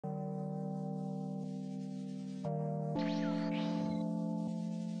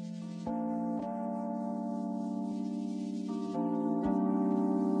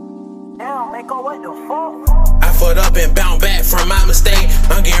Psycho, what the fuck? I fucked up and bounced back from my mistake.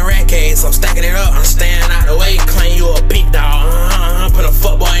 I'm getting rackets, I'm stacking it up, I'm staying out the way. Claim you a big dog, put a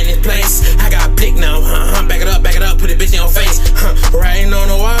fuckboy in his place. I got blick now, back it up, put a bitch in your face. Writing on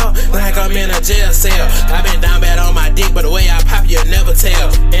the wall like I'm in a jail cell. I been down bad on my dick, but the way I pop you'll never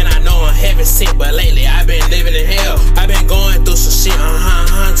tell. And I know I'm heaven sick, but lately I been living in hell. I been going through some shit,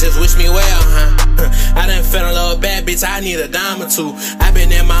 just wish me well, I done fell in love with a bad bitch, I need a dime or two. I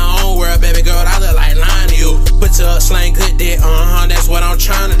been in my own world, baby girl, I look like lying to you. Put you up, slang good dick, that's what I'm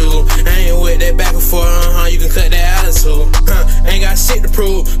trying to do. I ain't with that back and forth, you can cut that attitude. Ain't got shit to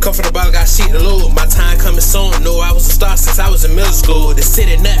prove, come from the bottom, got shit to lose. My time coming soon, knew I was a star since I was in middle school. The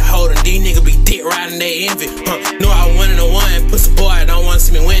city nut holding, these niggas be dick riding, they envy. Knew I was 1 in 1, pussy boy, don't wanna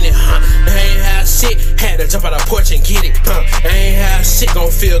see me winning. I ain't have shit, had to jump out the porch and get it. I ain't have shit,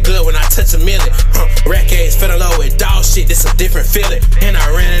 gon' feel good when I touch a million. Rack ass fell in love with dog shit, this a different feeling. And I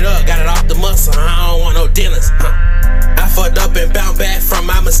ran it up, got it off the muscle, I don't want no dealings. I fucked up and bounced back from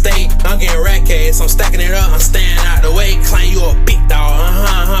my mistake. I'm getting rack ass, I'm stacking it up, I'm staying out the way. Claim you a big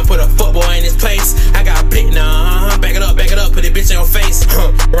dog, put a fuckboy in his place. I got blick now, back it up, put a bitch in your face.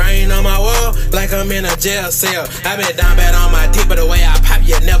 Writing on my wall like I'm in a jail cell. I been down bad on my dick, but the way I pop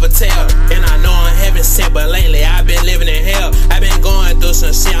you'll never tell. And I know I'm heaven sent, but lately I been living in hell. I been going through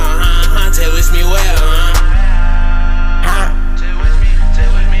some shit, just wish me well,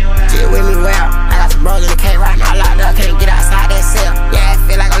 Just with me well. I got some bros in the K right now, locked up, can't get outside that cell. Yeah, I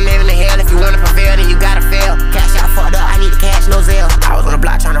feel like I'm living in hell. If you wanna prevail, then you gotta fail. Cash out fucked up, I need the cash, no Zelle. I was on the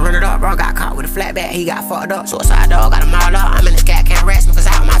block trying to run it up, bro. Got caught with a flatback, he got fucked up. Suicide dog, got him all up. I'm in the scat, can't rest me, cause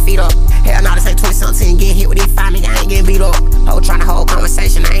I got my feet up. Hell no, this ain't 2017, getting hit with these 5 niggas, I ain't getting beat up. Ho trying to hold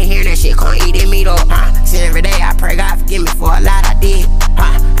conversation, I ain't hearing that shit, can't eat that meat up. See every day, I pray God forgive me for a lot I did.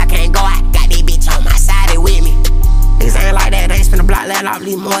 I can't go, I got this bitch on my side, they with me. Niggas ain't like that, they ain't spin the block, let off,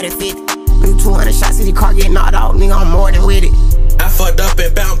 leave more than 50. Leave 200 shots, see the car get knocked off, nigga, I'm more than with it. I fucked up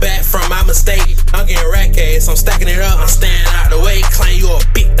and bounced back from my mistake. I'm getting rack ass, I'm stacking it up, I'm staying out the way. Claim you a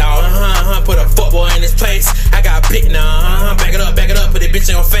big dog, put a fuckboy in his place. I got blick now, back it up, put a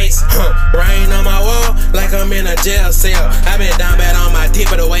bitch in your face. Writing on my wall like I'm in a jail cell. I been down bad on my dick.